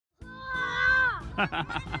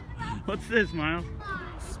What's this, Miles?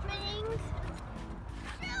 Spinning.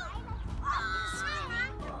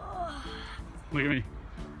 Look at me.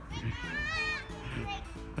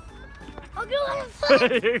 I'm gonna fall.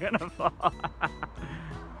 You're gonna fall.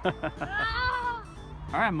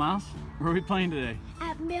 All right, Miles. Where are we playing today?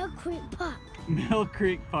 At Millcreek Park.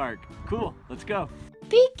 Millcreek Park. Cool. Let's go.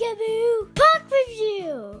 Peekaboo Park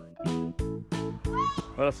Review.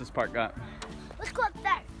 What else this park got? Let's go up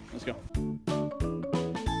there. Let's go.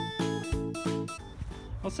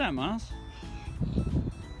 What's that, Miles?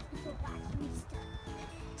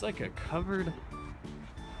 It's like a covered...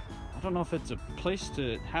 I don't know if it's a place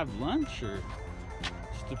to have lunch or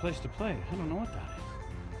just a place to play. I don't know what that is.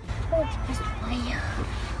 Oh, it's a place to play.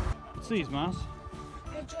 What's these, Miles?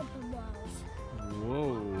 They're jumping walls.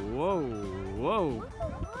 Whoa, whoa, whoa.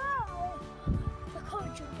 Whoa! They're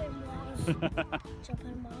called jumping walls.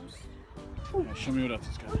 Jumping walls. Yeah, show me what else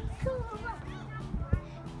it's got.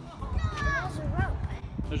 There's a rope.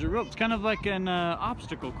 There's a rope. It's kind of like an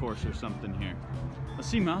obstacle course or something here. Let's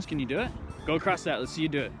see, Miles. Can you do it? Go across that. Let's see you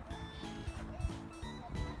do it.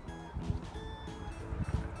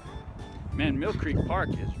 Man, Millcreek Park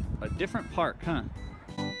is a different park, huh?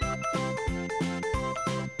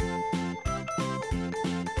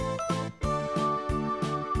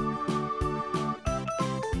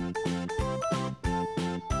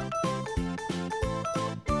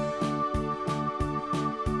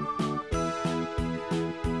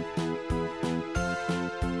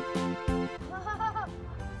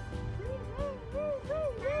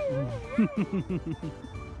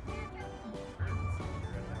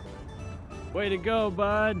 Way to go,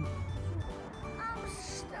 bud. I'm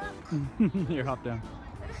stuck. Here, hop down.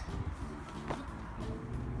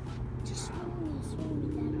 Just swing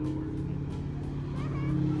me,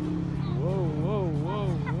 Whoa, whoa, whoa,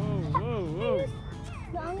 whoa, whoa, whoa.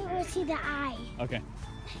 No, I'm gonna go see the eye. Okay.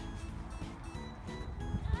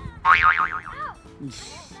 Ow!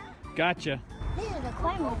 Gotcha. This is the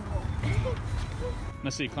climber.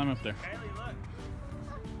 Let's see, climb up there.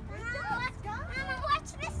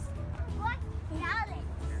 Watch this. What? Now this.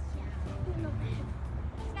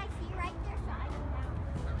 Can I see right there so I can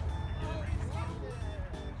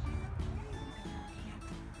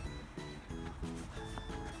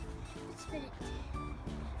Let's spin it.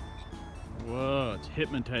 Whoa, it's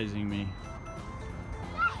hypnotizing me.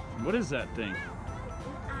 What is that thing?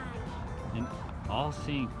 Eye. An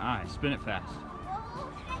all-seeing eye. Spin it fast.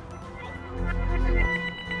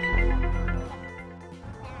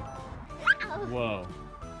 Whoa.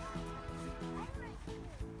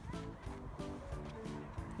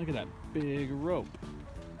 Look at that big rope.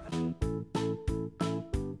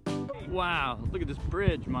 Wow, look at this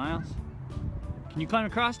bridge, Miles. Can you climb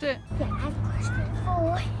across it? Yeah, I've crossed it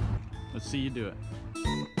before. Let's see you do it.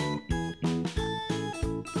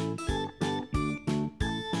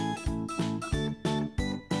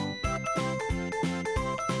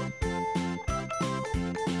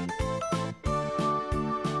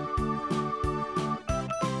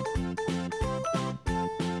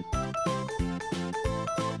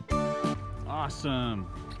 Awesome.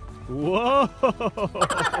 Whoa!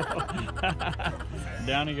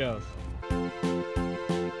 Down he goes.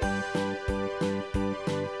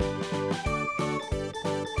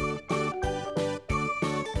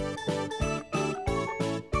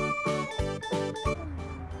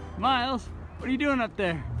 Miles, what are you doing up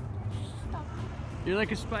there? Stop. You're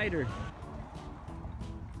like a spider.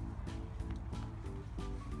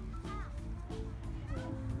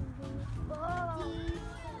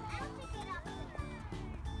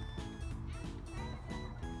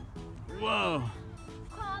 Whoa.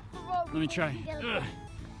 Let me try.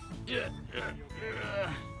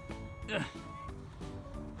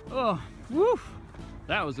 Oh, woof.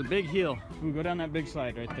 That was a big hill. We'll go down that big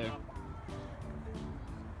slide right there.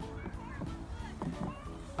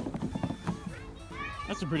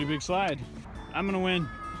 That's a pretty big slide. I'm gonna win.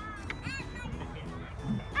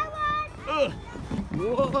 I won! Ugh.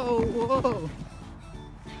 Whoa, whoa.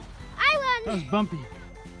 I That won! was bumpy.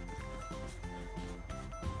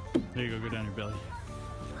 There you go down your belly.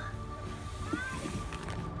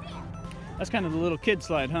 That's kind of the little kid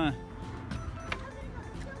slide, huh?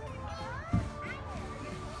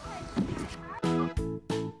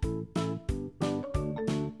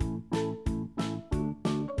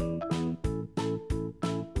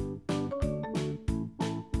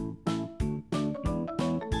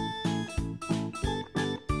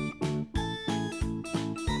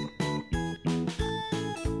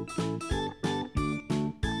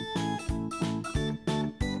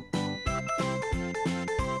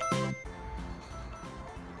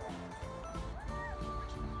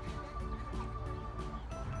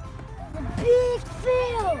 big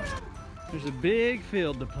field. There's a big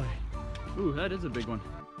field to play. Ooh, that is a big one.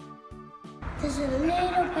 There's a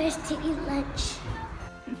little place to eat lunch.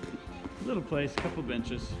 Little place, couple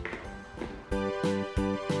benches. There's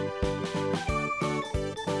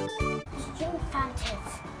gym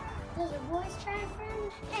fountains. There's a boys'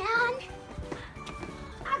 bathroom and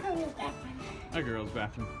a girls' bathroom. A girl's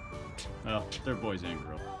bathroom. Well, they're boys and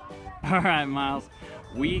girls. All right, Miles.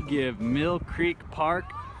 We give Millcreek Park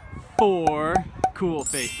 4 cool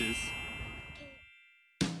faces.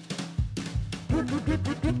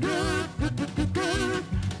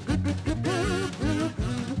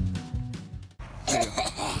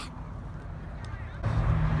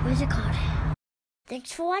 What's it called?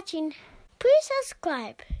 Thanks for watching. Please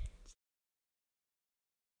subscribe.